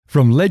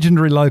From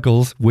legendary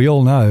locals we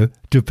all know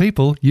to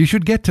people you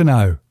should get to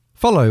know.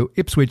 Follow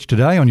Ipswich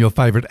Today on your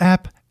favourite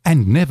app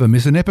and never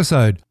miss an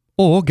episode.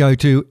 Or go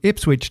to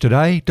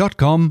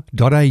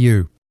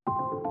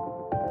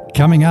ipswichtoday.com.au.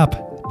 Coming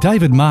up,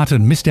 David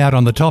Martin missed out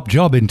on the top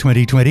job in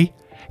 2020.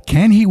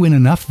 Can he win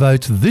enough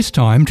votes this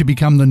time to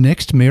become the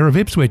next Mayor of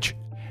Ipswich?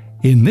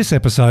 In this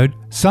episode,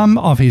 some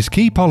of his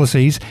key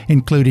policies,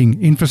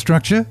 including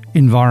infrastructure,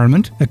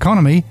 environment,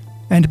 economy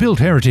and built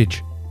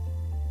heritage.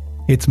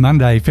 It's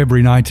Monday,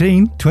 February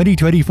 19,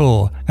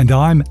 2024, and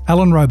I'm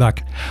Alan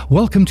Roebuck.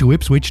 Welcome to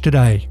Ipswich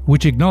Today,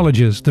 which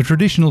acknowledges the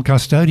traditional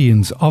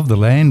custodians of the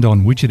land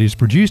on which it is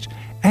produced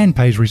and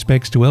pays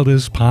respects to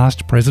elders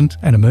past, present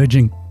and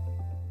emerging.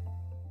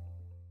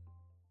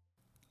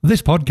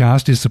 This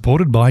podcast is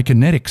supported by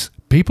Kinetics,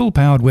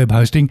 people-powered web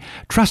hosting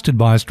trusted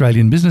by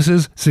Australian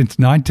businesses since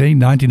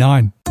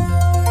 1999.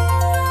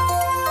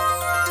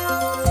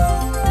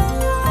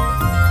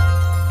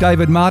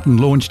 David Martin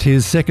launched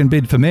his second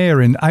bid for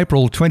mayor in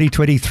April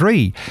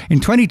 2023. In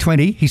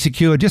 2020, he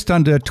secured just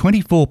under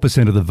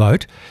 24% of the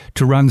vote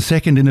to run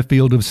second in a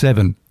field of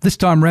 7. This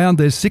time round,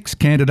 there's 6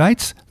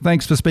 candidates.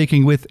 Thanks for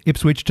speaking with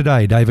Ipswich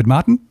Today, David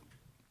Martin.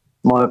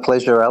 My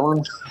pleasure,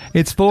 Alan.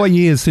 It's 4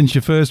 years since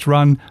your first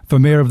run for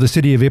mayor of the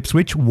city of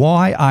Ipswich.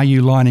 Why are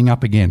you lining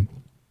up again?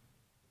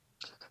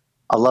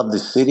 I love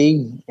this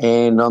city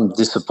and I'm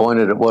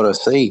disappointed at what I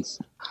see.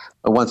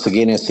 But once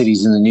again, our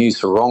city's in the news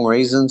for wrong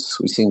reasons.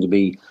 We seem to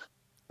be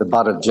the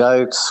butt of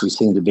jokes. We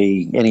seem to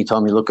be,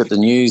 anytime you look at the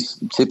news,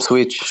 it's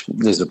Ipswich,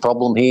 there's a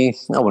problem here.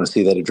 I want to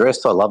see that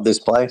addressed. I love this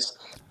place.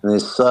 And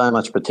there's so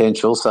much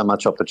potential, so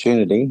much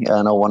opportunity,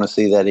 and I want to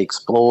see that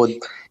explored,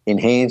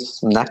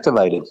 enhanced and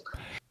activated.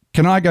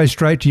 Can I go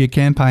straight to your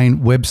campaign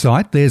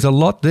website? There's a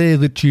lot there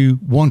that you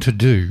want to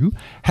do.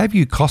 Have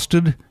you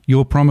costed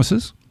your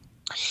promises?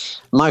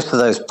 Most of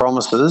those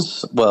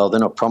promises, well, they're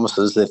not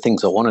promises, they're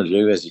things I want to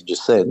do, as you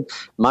just said.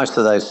 Most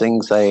of those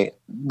things, they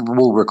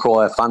will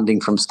require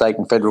funding from state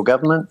and federal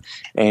government,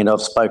 and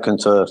I've spoken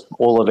to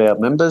all of our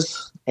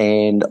members,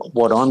 and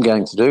what I'm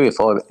going to do,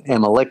 if I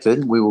am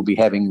elected, we will be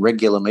having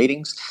regular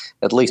meetings,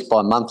 at least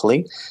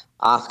bi-monthly,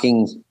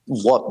 asking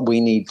what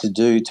we need to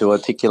do to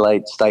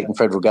articulate state and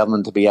federal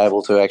government to be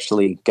able to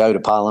actually go to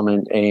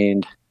Parliament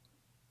and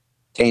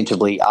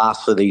tangibly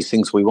ask for these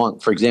things we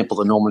want. For example,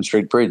 the Norman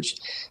Street Bridge.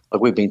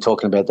 Like, we've been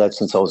talking about that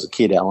since I was a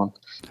kid, Alan.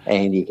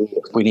 And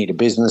we need a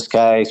business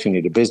case, we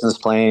need a business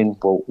plan.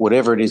 Well,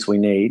 whatever it is we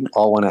need, I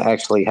want to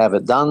actually have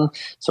it done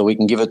so we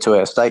can give it to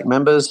our state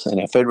members and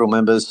our federal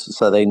members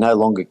so they no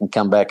longer can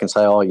come back and say,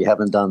 oh, you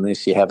haven't done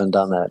this, you haven't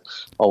done that.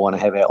 I want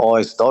to have our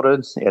I's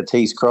dotted, our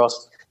T's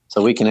crossed,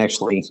 so we can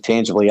actually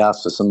tangibly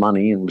ask for some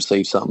money and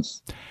receive some.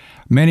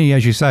 Many,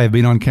 as you say, have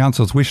been on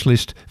council's wish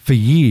list for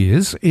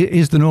years.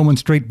 Is the Norman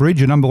Street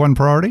Bridge a number one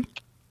priority?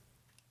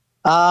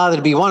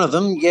 That'd be one of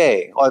them,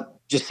 yeah. I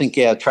just think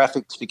our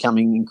traffic's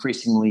becoming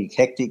increasingly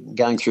hectic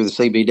going through the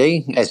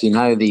CBD. As you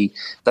know, the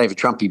David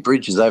Trumpy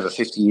Bridge is over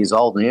 50 years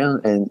old now,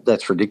 and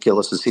that's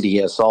ridiculous, a city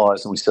our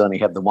size, and we still only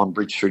have the one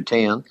bridge through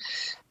town.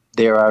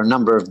 There are a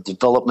number of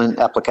development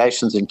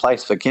applications in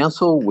place for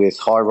council with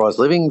high-rise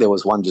living. There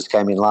was one just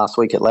came in last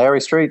week at Lowry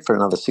Street for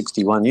another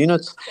 61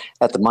 units.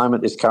 At the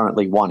moment, there's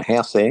currently one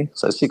house there.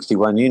 So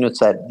 61 units,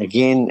 that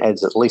again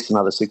adds at least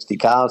another 60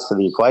 cars to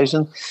the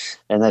equation.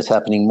 And that's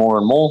happening more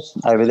and more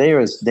over there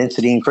as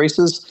density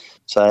increases.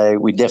 So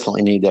we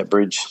definitely need that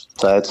bridge.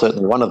 So it's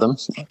certainly one of them.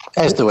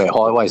 As do our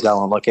highways,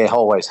 Alan. Like our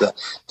highways, the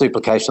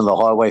duplication of the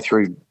highway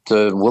through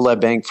to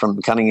Willowbank from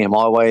Cunningham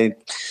Highway,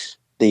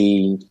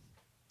 the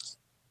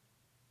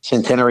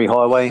Centenary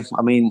Highway.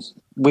 I mean,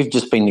 we've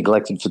just been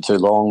neglected for too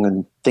long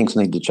and things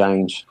need to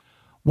change.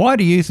 Why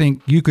do you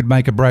think you could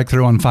make a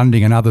breakthrough on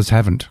funding and others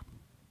haven't?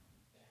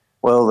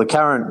 Well, the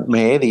current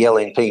mayor, the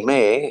LNP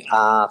mayor,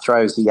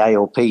 throws the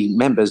ALP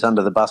members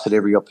under the bus at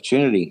every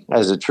opportunity.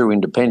 As a true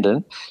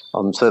independent,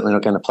 I'm certainly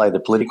not going to play the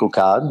political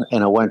card,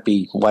 and I won't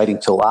be waiting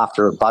till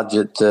after a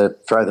budget to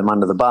throw them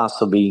under the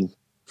bus. I'll be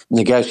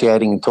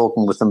negotiating and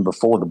talking with them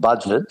before the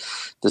budget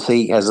to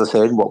see, as I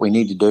said, what we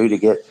need to do to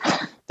get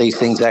these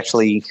things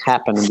actually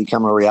happen and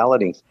become a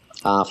reality.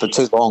 For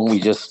too long, we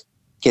just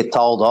get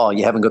told, oh,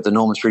 you haven't got the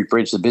Norman Street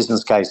Bridge, the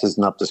business case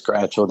isn't up to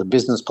scratch, or the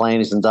business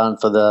plan isn't done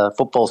for the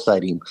football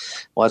stadium.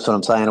 Well, that's what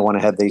I'm saying. I want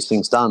to have these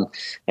things done.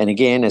 And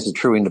again, as a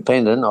true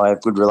independent, I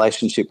have good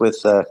relationship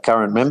with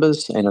current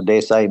members, and I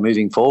dare say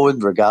moving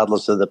forward,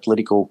 regardless of the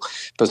political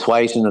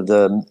persuasion of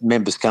the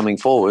members coming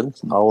forward,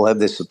 I will have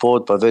their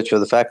support by virtue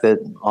of the fact that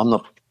I'm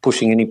not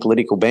pushing any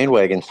political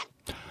bandwagon.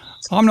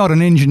 I'm not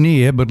an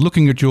engineer, but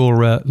looking at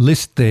your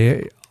list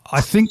there,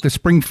 I think the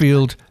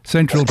Springfield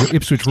Central to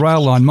Ipswich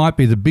rail line might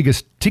be the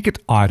biggest ticket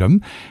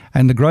item,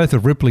 and the growth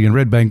of Ripley and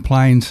Redbank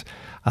Plains,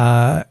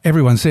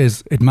 everyone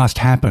says it must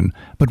happen.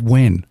 But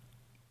when?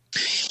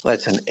 Well,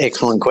 that's an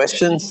excellent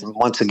question.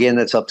 Once again,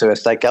 that's up to our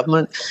state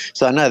government.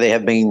 So I know there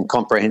have been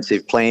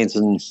comprehensive plans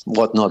and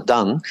whatnot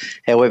done.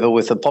 However,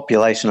 with a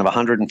population of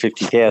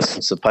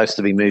 150,000 supposed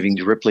to be moving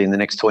to Ripley in the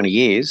next 20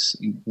 years,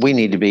 we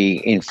need to be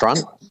in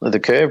front of the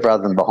curve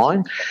rather than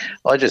behind.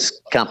 I just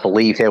can't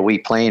believe how we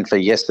plan for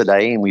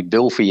yesterday and we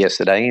build for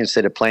yesterday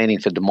instead of planning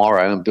for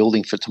tomorrow and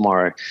building for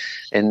tomorrow.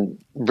 And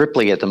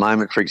Ripley at the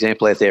moment, for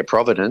example, out there,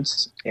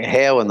 Providence,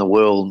 how in the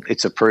world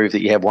it's approved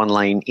that you have one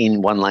lane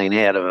in, one lane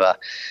out of a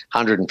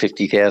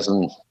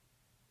 150,000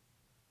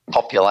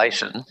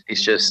 population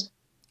is just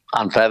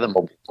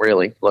unfathomable,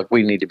 really. Like,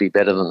 we need to be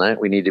better than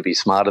that. We need to be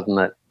smarter than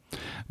that.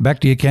 Back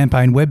to your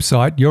campaign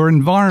website, your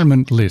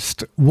environment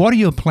list. What are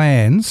your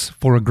plans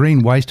for a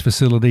green waste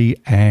facility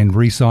and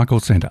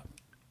recycle centre?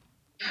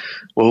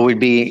 Well, we'd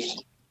be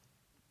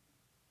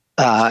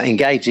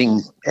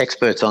engaging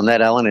experts on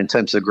that, Alan, in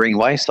terms of green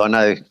waste. I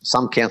know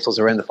some councils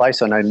around the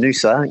place. I know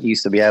Noosa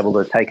used to be able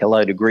to take a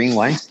load of green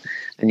waste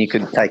and you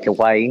could take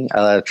away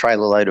a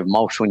trailer load of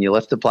mulch when you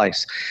left the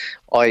place.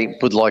 I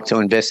would like to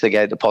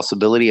investigate the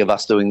possibility of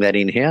us doing that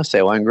in-house,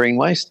 our own green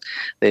waste.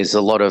 There's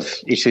a lot of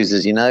issues,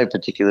 as you know,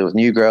 particularly with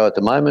New Grow at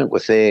the moment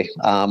with their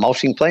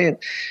mulching plant,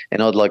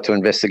 and I'd like to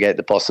investigate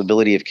the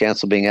possibility of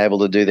council being able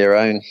to do their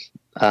own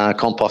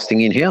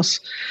composting in-house.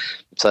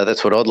 So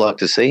that's what I'd like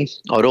to see.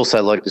 I'd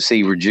also like to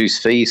see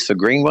reduced fees for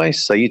green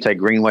waste. So you take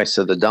green waste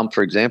to the dump,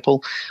 for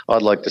example,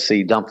 I'd like to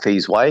see dump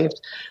fees waived.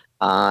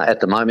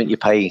 At the moment, you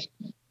pay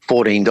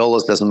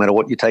 $14, doesn't matter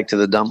what you take to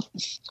the dump.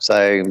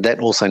 So that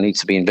also needs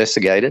to be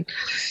investigated.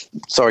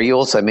 Sorry, you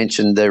also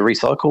mentioned the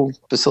recycle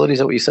facilities, is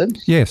that what you said?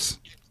 Yes.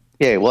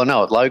 Yeah, well,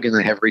 no, at Logan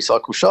they have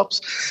recycle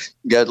shops.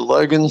 Go to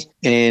Logan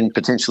and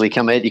potentially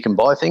come out, you can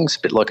buy things, a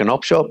bit like an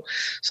op shop.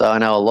 So I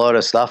know a lot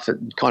of stuff,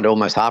 it's kind of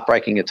almost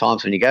heartbreaking at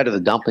times when you go to the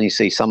dump and you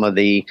see some of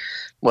the,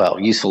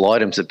 useful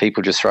items that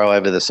people just throw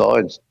over the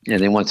side.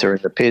 And then once they're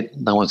in the pit,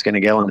 no one's going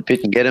to go in the pit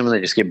and get them, and they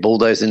just get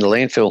bulldozed into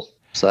landfill.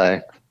 So,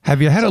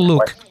 have you had a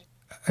look,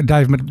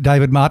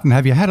 David Martin,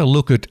 have you had a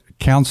look at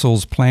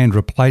Council's planned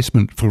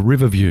replacement for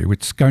Riverview?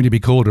 It's going to be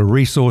called a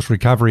Resource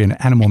Recovery and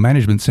Animal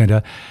Management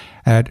Centre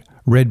at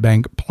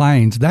Redbank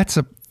Plains. That's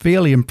a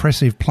fairly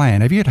impressive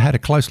plan. Have you had a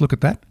close look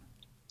at that?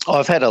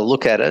 I've had a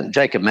look at it.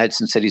 Jacob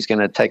Madsen said he's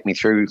going to take me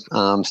through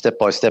step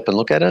by step and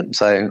look at it.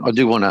 So I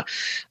do want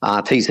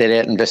to tease that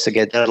out and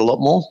investigate that a lot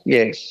more.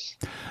 Yeah.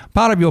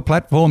 Part of your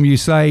platform, you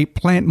say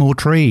plant more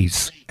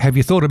trees. Have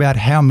you thought about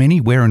how many,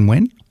 where and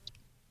when?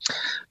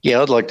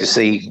 Yeah, I'd like to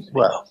see,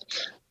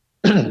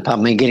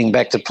 pardon me, getting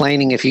back to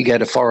planting, if you go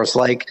to Forest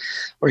Lake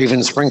or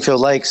even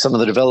Springfield Lake, some of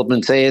the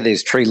developments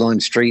there's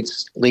tree-lined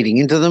streets leading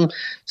into them.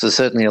 So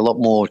certainly a lot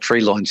more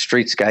tree-lined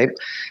streetscape.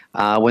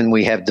 When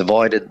we have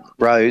divided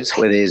roads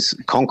where there's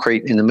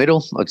concrete in the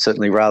middle, I'd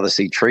certainly rather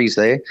see trees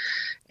there.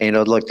 And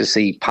I'd like to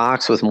see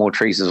parks with more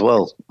trees as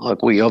well.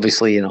 Like, we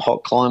obviously in a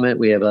hot climate,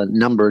 we have a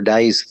number of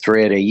days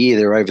throughout our year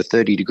that are over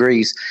 30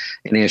 degrees,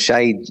 and our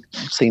shade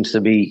seems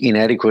to be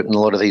inadequate in a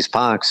lot of these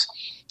parks.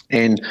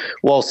 And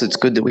whilst it's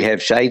good that we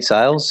have shade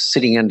sails,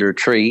 sitting under a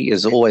tree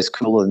is always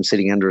cooler than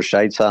sitting under a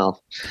shade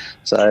sail.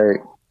 So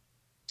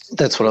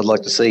that's what I'd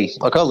like to see.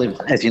 Like, I live,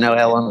 as you know,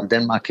 Alan, on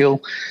Denmark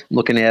Hill,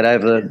 looking out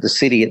over the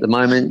city at the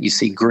moment. You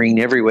see green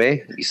everywhere.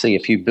 You see a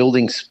few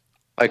buildings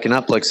open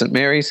up like St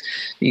Mary's.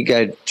 You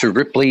go to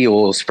Ripley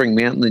or Spring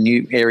Mountain, the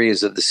new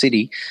areas of the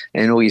city,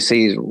 and all you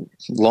see is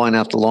line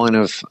after line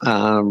of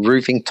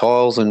roofing,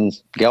 tiles and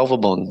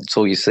Galvabon. That's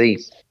all you see.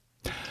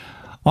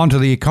 On to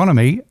the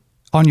economy.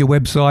 On your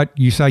website,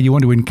 you say you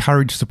want to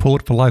encourage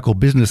support for local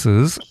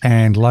businesses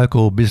and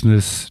local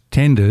business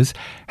tenders.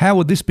 How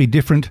would this be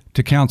different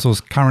to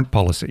Council's current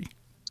policy?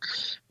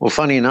 Well,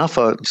 funny enough,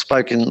 I've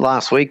spoken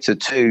last week to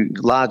two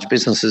large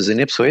businesses in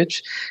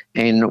Ipswich,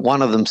 and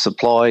one of them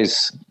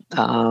supplies,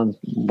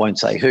 won't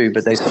say who,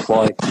 but they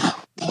supply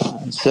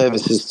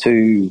services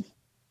to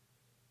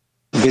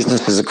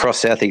businesses across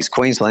southeast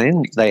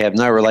Queensland. They have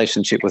no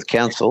relationship with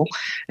council,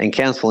 and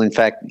council in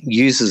fact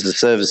uses the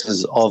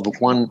services of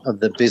one of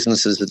the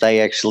businesses that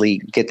they actually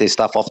get their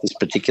stuff off this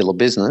particular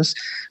business,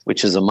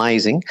 which is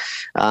amazing.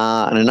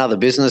 And another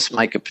business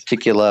make a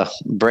particular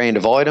brand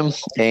of item,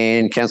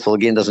 and council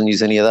again doesn't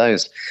use any of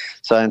those.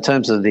 So in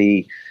terms of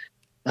the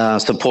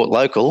support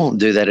local,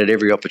 do that at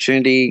every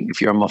opportunity. If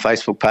you're on my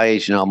Facebook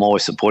page, I'm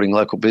always supporting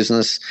local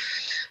business.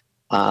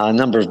 A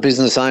number of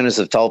business owners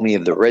have told me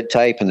of the red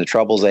tape and the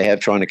troubles they have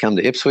trying to come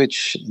to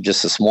Ipswich.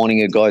 Just this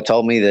morning, a guy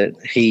told me that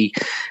he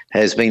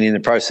has been in the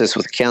process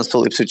with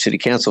council, Ipswich City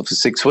Council, for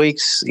 6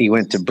 weeks. He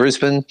went to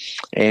Brisbane,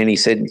 and he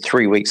said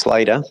 3 weeks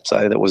later,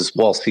 so that was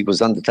whilst he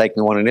was undertaking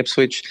the one in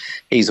Ipswich,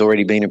 he's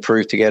already been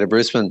approved to go to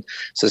Brisbane.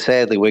 So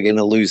sadly, we're going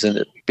to lose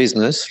a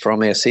business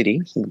from our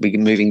city. We'll be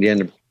moving down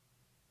to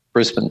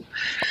Brisbane.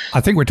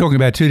 I think we're talking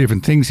about two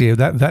different things here.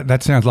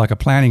 That sounds like a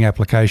planning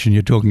application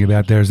you're talking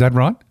about there. Is that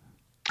right?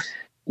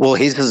 Well,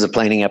 his is a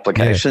planning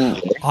application.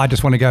 Yeah. I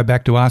just want to go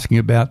back to asking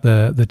about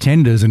the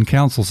tenders and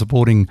council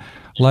supporting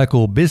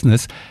local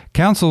business.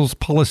 Council's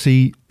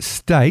policy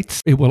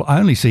states it will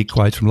only seek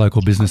quotes from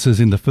local businesses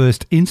in the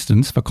first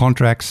instance for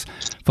contracts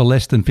for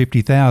less than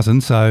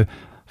 $50,000, so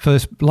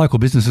First, local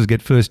businesses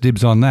get first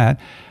dibs on that,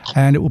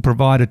 and it will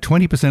provide a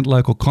 20%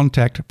 local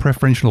contact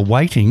preferential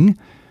weighting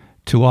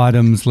to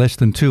items less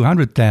than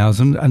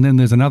 200,000, and then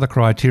there's another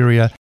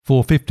criteria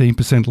for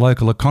 15%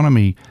 local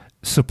economy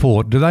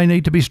support. Do they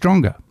need to be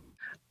stronger?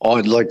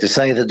 I'd like to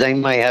say that they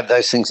may have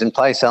those things in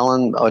place,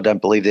 Alan. I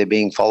don't believe they're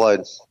being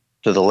followed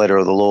to the letter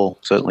of the law.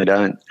 Certainly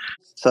don't.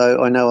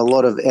 So I know a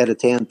lot of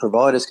out-of-town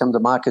providers come to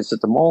markets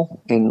at the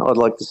mall, and I'd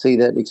like to see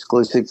that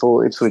exclusive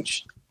for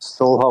Ipswich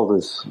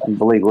stallholders. I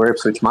believe we're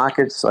Ipswich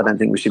markets. I don't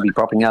think we should be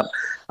propping up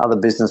other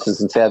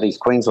businesses in South East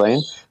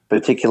Queensland,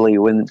 particularly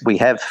when we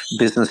have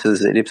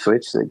businesses at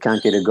Ipswich that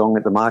can't get a gong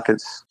at the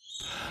markets.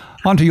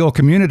 Onto your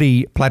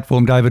community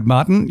platform, David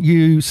Martin.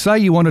 You say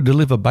you want to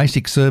deliver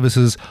basic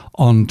services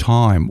on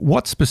time.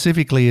 What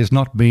specifically is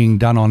not being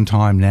done on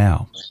time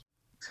now?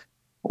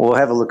 We'll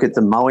have a look at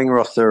the mowing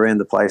roster around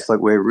the place. Like,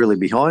 we're really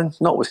behind,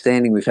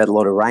 notwithstanding we've had a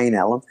lot of rain,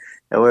 Alan.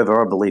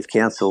 However, I believe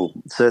council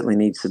certainly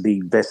needs to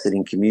be vested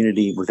in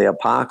community with our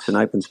parks and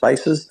open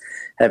spaces,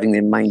 having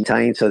them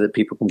maintained so that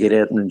people can get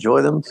out and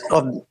enjoy them.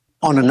 I'm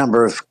on a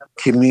number of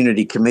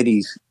community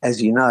committees,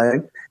 as you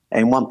know,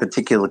 and one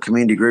particular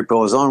community group I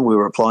was on, we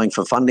were applying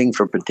for funding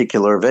for a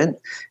particular event,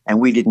 and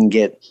we didn't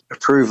get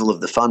approval of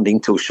the funding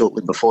till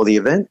shortly before the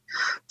event.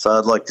 So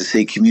I'd like to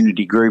see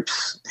community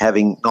groups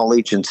having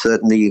knowledge and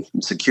certainty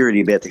and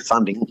security about their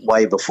funding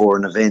way before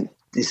an event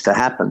is to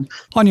happen.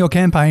 On your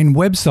campaign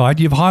website,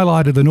 you've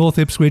highlighted the North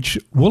Ipswich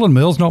Woolen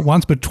Mills not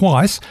once but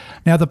twice.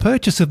 Now, the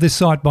purchase of this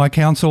site by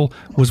council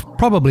was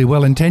probably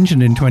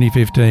well-intentioned in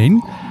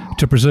 2015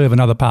 to preserve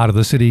another part of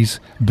the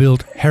city's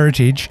built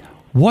heritage.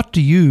 What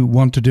do you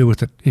want to do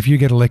with it if you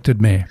get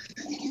elected mayor?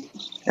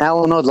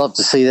 Alan, I'd love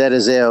to see that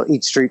as our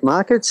Eat Street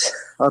markets.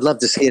 I'd love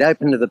to see it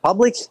open to the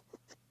public,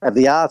 have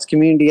the arts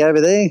community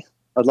over there.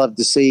 I'd love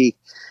to see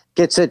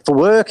Get Set for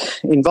Work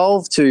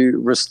involved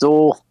to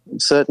restore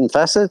certain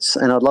facets,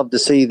 and I'd love to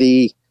see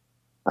the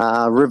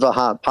River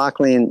Heart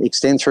Parkland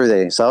extend through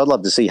there. So I'd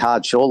love to see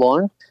hard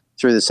shoreline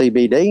through the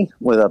CBD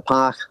with a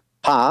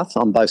path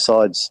on both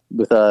sides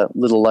with a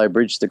little low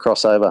bridge to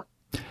cross over.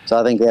 So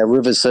I think our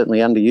river's certainly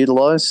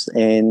underutilised,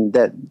 and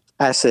that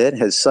asset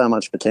has so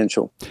much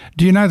potential.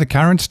 Do you know the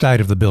current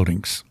state of the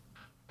buildings?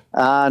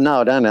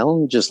 No, I don't,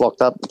 Alan. Just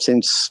locked up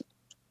since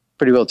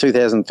pretty well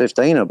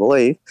 2015, I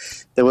believe.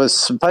 There was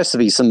supposed to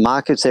be some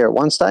markets there at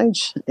one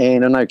stage,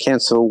 and I know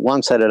council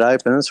once had it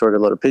open, so I got a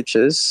lot of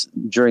pictures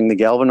during the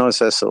Galvanised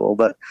Festival,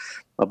 but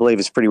I believe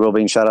it's pretty well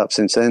been shut up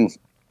since then.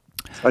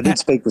 I did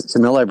speak with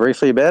Camillo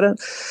briefly about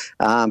it,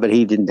 but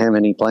he didn't have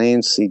any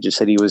plans. He just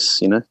said he was,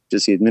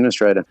 just the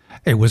administrator.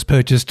 It was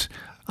purchased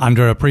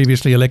under a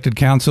previously elected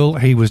council.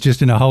 He was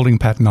just in a holding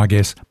pattern, I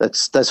guess.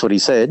 That's what he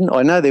said.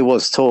 I know there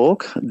was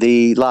talk.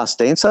 The last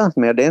dancer,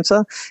 Mao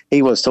Dancer,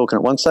 he was talking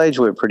at one stage.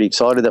 We were pretty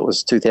excited. That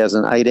was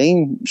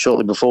 2018,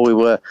 shortly before we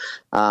were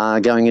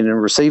going into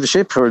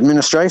receivership for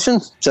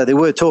administration. So there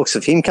were talks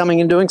of him coming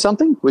and doing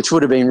something, which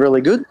would have been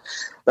really good.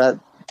 But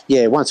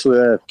yeah, once we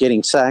were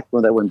getting sacked,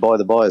 well, that went by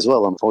the by as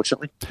well,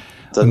 unfortunately.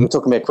 So we're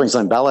talking about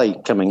Queensland Ballet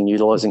coming and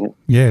utilising it.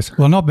 Yes.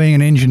 Well, not being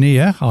an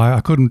engineer, I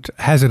couldn't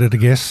hazard it a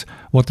guess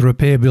what the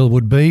repair bill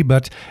would be,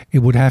 but it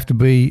would have to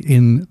be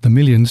in the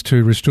millions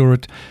to restore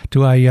it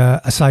to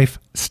a safe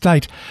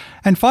state.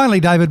 And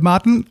finally, David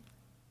Martin,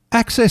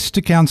 access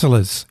to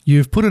counsellors.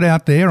 You've put it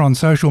out there on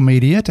social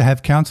media to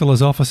have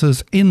counsellors'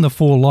 offices in the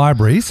 4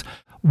 libraries.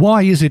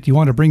 Why is it you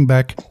want to bring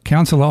back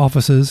counsellor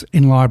offices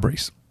in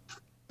libraries?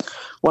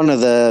 One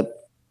of the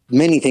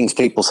many things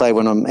people say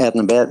when I'm out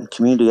and about in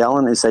community,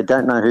 Alan, is they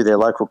don't know who their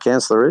local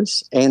councillor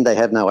is and they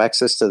have no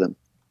access to them.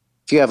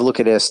 If you have a look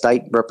at our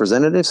state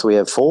representatives, we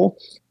have 4.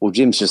 Well,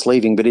 Jim's just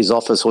leaving, but his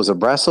office was at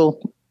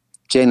Brassel,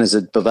 Jen is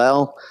at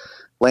Baval,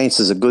 Lance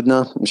is at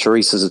Goodna, and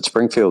Charisse is at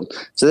Springfield.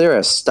 So there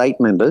are state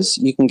members.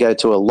 You can go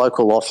to a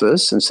local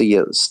office and see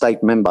a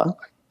state member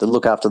that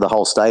look after the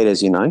whole state,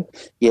 as you know.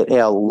 Yet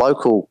our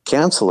local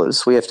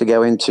councillors, we have to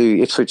go into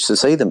Ipswich to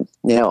see them.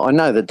 Now, I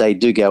know that they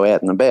do go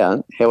out and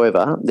about.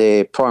 However,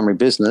 their primary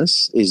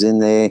business is in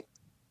their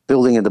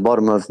building at the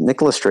bottom of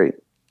Nicholas Street.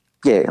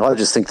 Yeah, I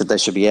just think that they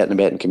should be out and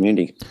about in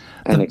community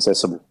and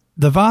accessible.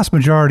 The vast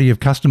majority of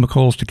customer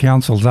calls to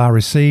councils are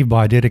received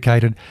by a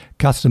dedicated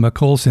customer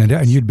call centre,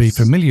 and you'd be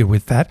familiar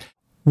with that.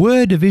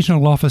 Were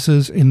divisional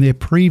offices in their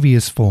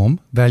previous form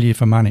value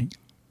for money?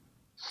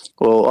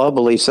 Well, I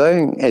believe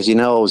so. As you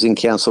know, I was in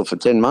council for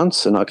 10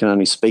 months and I can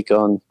only speak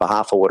on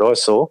behalf of what I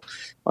saw.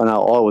 I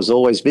know I was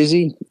always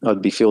busy.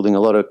 I'd be fielding a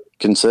lot of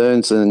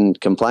concerns and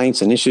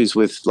complaints and issues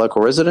with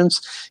local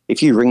residents.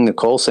 If you ring the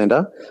call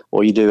centre,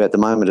 or you do at the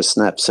moment a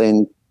snap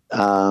send,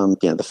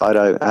 the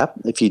photo app,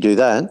 if you do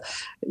that,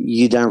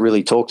 you don't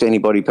really talk to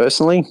anybody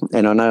personally.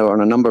 And I know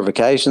on a number of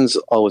occasions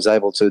I was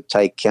able to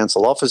take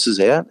council officers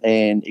out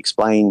and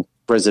explain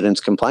residents'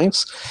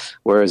 complaints,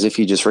 whereas if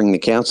you just ring the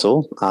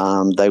council,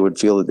 they would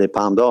feel that they're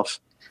palmed off.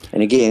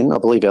 And again, I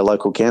believe our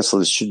local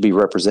councillors should be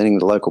representing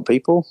the local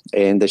people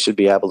and they should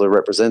be able to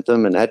represent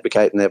them and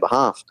advocate on their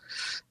behalf.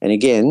 And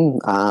again,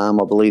 I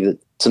believe that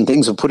some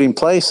things were put in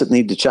place that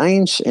need to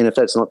change, and if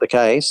that's not the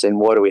case, then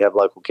why do we have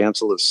local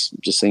councillors?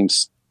 It just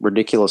seems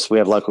ridiculous. We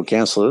have local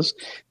councillors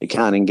who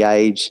can't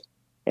engage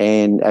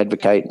and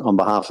advocate on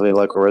behalf of their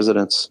local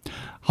residents.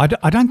 I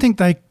don't think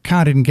they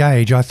can't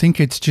engage. I think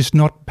it's just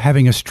not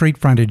having a street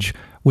frontage,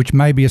 which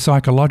may be a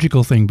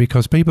psychological thing,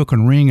 because people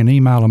can ring and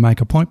email and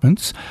make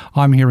appointments.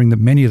 I'm hearing that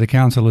many of the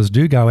councillors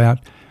do go out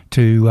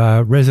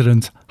to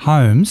residents'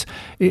 homes.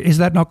 Is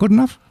that not good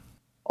enough?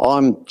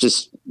 I'm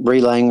just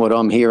relaying what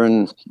I'm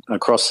hearing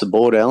across the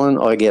board, Alan.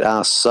 I get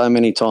asked so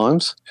many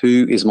times,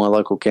 who is my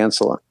local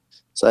councillor?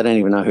 So they don't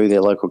even know who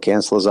their local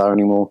councillors are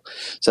anymore.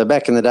 So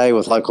back in the day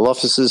with local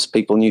officers,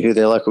 people knew who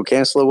their local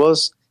councillor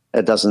was.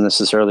 That doesn't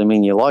necessarily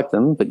mean you like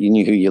them, but you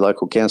knew who your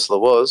local councillor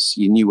was.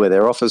 You knew where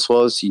their office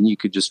was. You knew you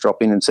could just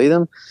drop in and see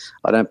them.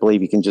 I don't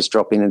believe you can just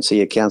drop in and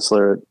see a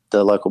councillor at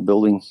the local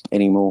building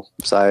anymore.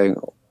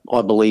 So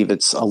I believe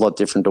it's a lot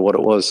different to what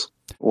it was.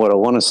 What I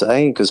want to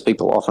say, because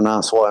people often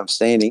ask why I'm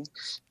standing,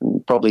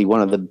 and probably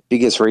one of the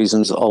biggest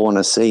reasons I want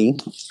to see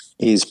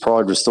is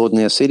pride restored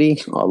in our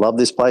city. I love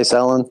this place,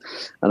 Alan,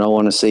 and I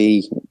want to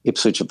see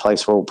Ipswich a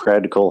place we're all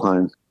proud to call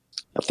home.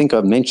 I think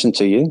I've mentioned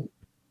to you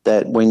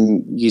that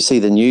when you see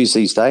the news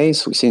these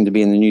days, we seem to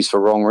be in the news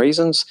for wrong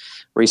reasons.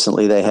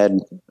 Recently they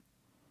had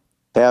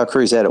power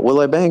crews out at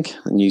Willowbank,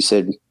 and you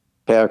said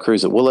power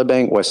crews at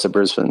Willowbank, west of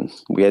Brisbane.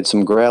 We had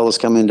some growlers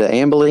come into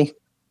Amberley,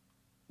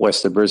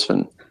 west of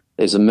Brisbane.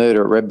 There's a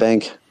murder at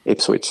Redbank,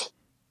 Ipswich.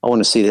 I want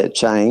to see that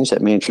change,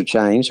 that mantra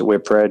change, that we're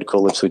proud to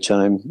call Ipswich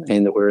home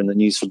and that we're in the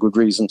news for good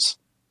reasons.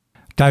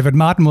 David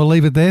Martin, we'll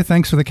leave it there.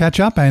 Thanks for the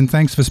catch-up and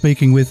thanks for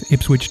speaking with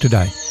Ipswich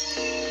Today.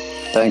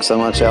 Thanks so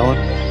much, Alan.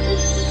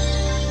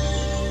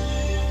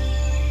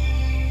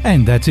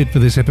 And that's it for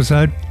this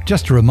episode.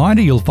 Just a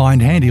reminder, you'll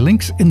find handy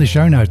links in the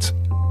show notes.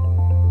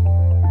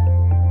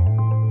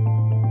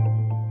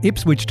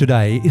 Ipswich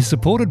Today is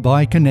supported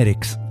by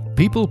Kinetics,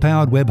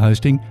 people-powered web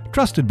hosting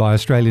trusted by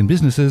Australian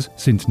businesses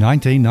since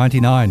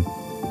 1999.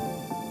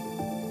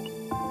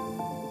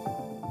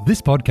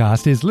 This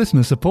podcast is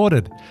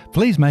listener-supported.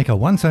 Please make a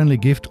once-only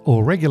gift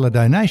or regular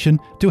donation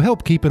to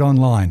help keep it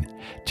online.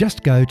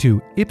 Just go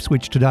to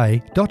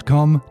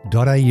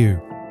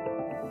ipswichtoday.com.au.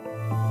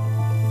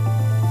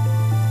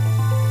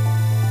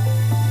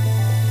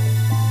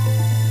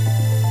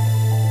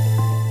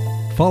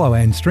 Follow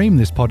and stream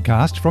this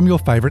podcast from your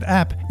favourite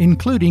app,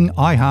 including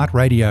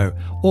iHeartRadio,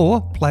 or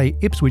play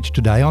Ipswich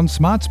Today on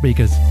smart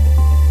speakers.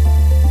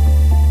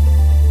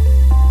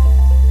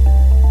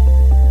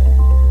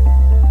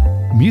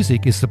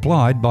 Music is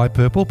supplied by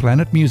Purple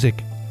Planet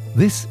Music.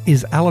 This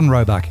is Alan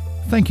Roebuck.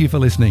 Thank you for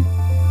listening.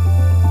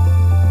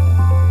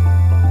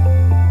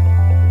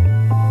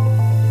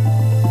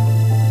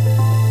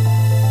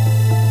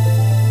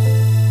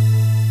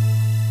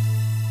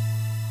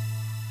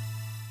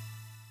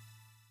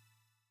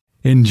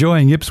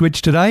 Enjoying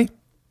Ipswich Today?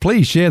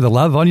 Please share the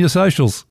love on your socials.